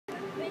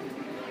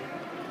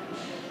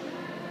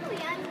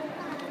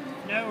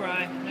No,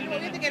 Ryan. No, Well,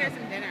 we have to get her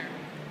some dinner.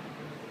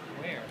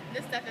 Where?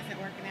 This stuff isn't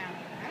working out.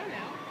 I don't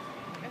know.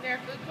 Is there a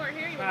food court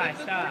here? You want Right, to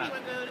go to food stop.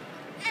 court?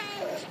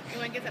 You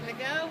want to get something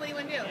to go? What do you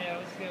want to do? Yeah,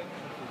 let's go.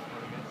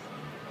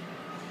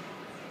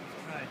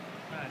 Right.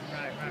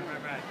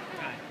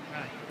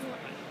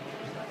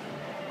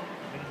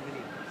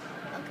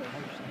 Okay.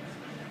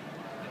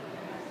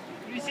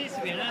 Let me see,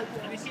 Savannah.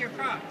 Let me see your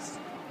Crocs.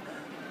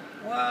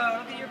 Whoa,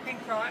 look at your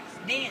pink Crocs.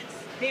 Dance.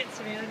 Dance,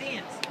 Savannah,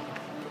 dance.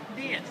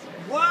 Dance.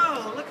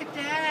 Whoa, look at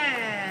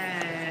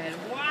that.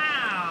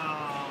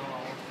 Wow.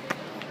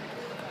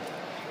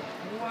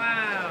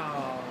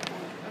 Wow.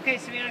 Okay,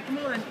 Savannah, come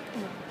on.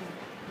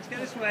 Let's go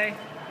this way.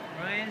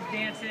 Ryan's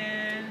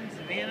dancing.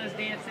 Savannah's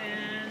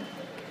dancing.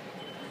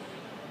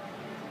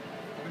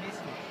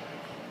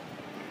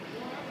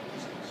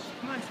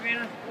 Come on,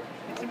 Savannah.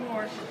 Get some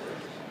more.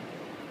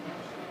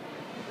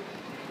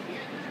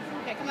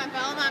 Okay, come on,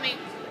 follow mommy.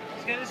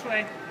 Let's go this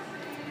way.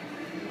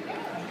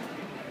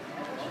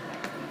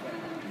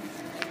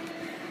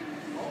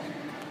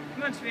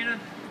 Come on, Savannah.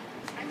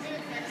 I meant a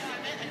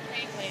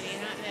pink lady,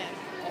 not this.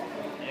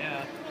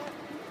 Yeah.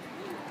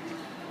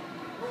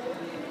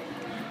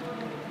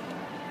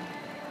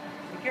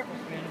 Be careful,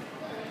 Savannah.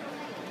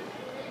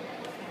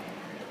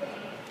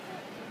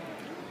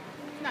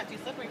 It's not too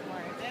slippery for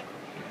her, is it?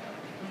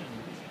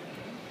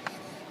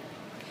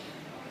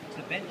 It's a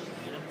bench,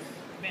 Savannah.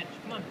 Bench.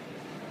 Come on.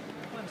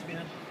 Come on,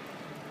 Savannah.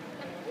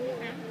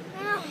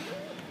 No.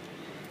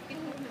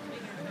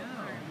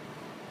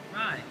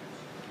 Right.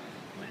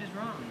 What is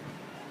wrong?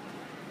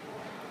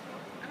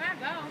 I gotta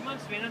go. Come on,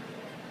 Savannah.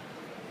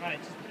 Right,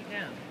 just put it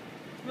down.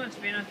 Come on,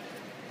 Savannah.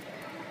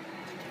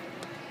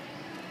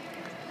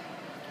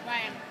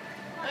 Ryan,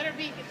 let her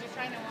be because she's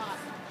trying to walk.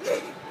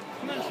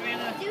 Come on,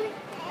 Savannah.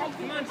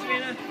 Come on,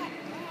 Savannah.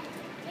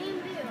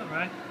 All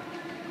right.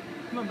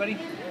 Come on, buddy.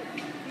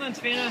 Come on,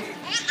 Savannah.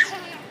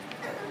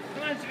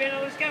 Come on, Savannah,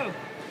 let's go.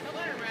 Don't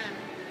let her run.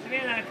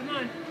 Savannah, come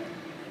on.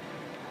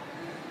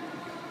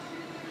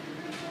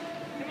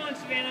 Come on,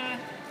 Savannah.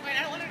 Wait,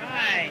 I don't want her to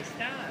Right, run.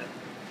 stop.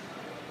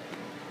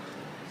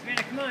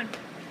 Savannah, come on.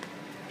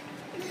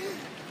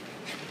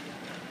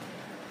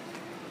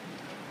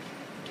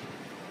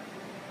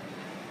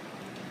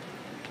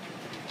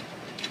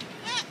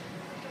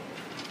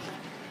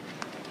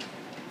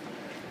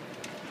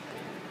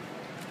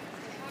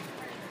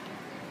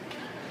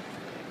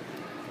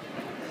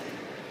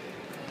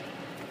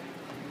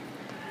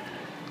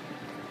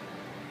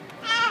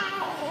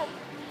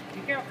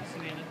 Be careful,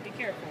 Savannah. Be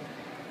careful.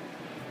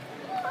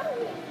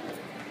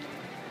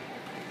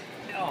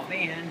 Oh,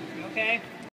 man. You okay?